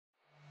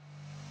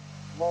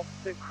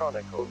Mobster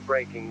Chronicle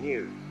breaking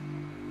news.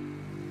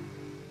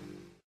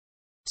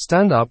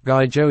 Stand-up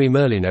guy Joey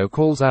Merlino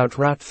calls out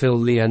rat Phil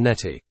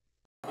Leonetti.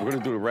 We're going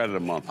to do the rat of the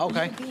month.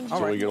 Okay.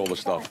 So we get all the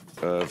stuff.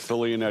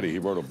 Phil Leonetti, he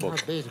wrote a book.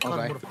 Okay.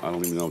 I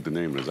don't even know what the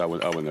name is. I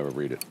would never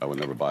read it. I would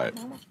never buy it.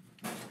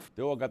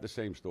 They all got the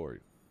same story.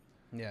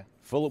 Yeah.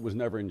 Philip was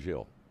never in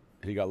jail.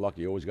 He got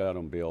lucky. He always got out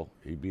on bail.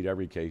 He beat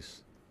every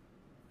case.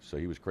 So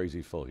he was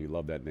Crazy Phil. He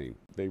loved that name.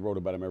 They wrote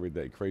about him every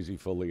day. Crazy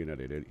Phil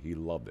Leonetti. He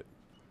loved it.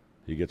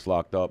 He gets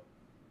locked up,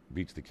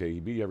 beats the case. He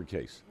beat every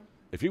case.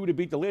 If he would have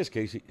beat the last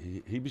case,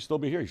 he'd still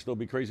be here. He'd still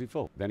be Crazy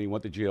Phil. Then he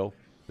went to jail.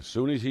 As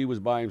soon as he was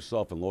by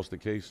himself and lost the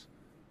case,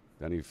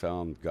 then he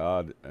found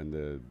God and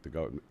the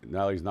government.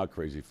 Now he's not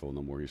Crazy Phil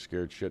no more. He's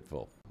scared shit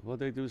Phil. Well,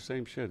 they do the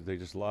same shit. They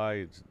just lie.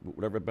 It's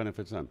whatever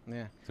benefits them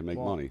to make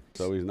money.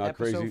 So he's not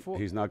crazy.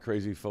 He's not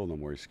Crazy Phil no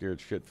more. He's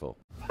scared shit Phil.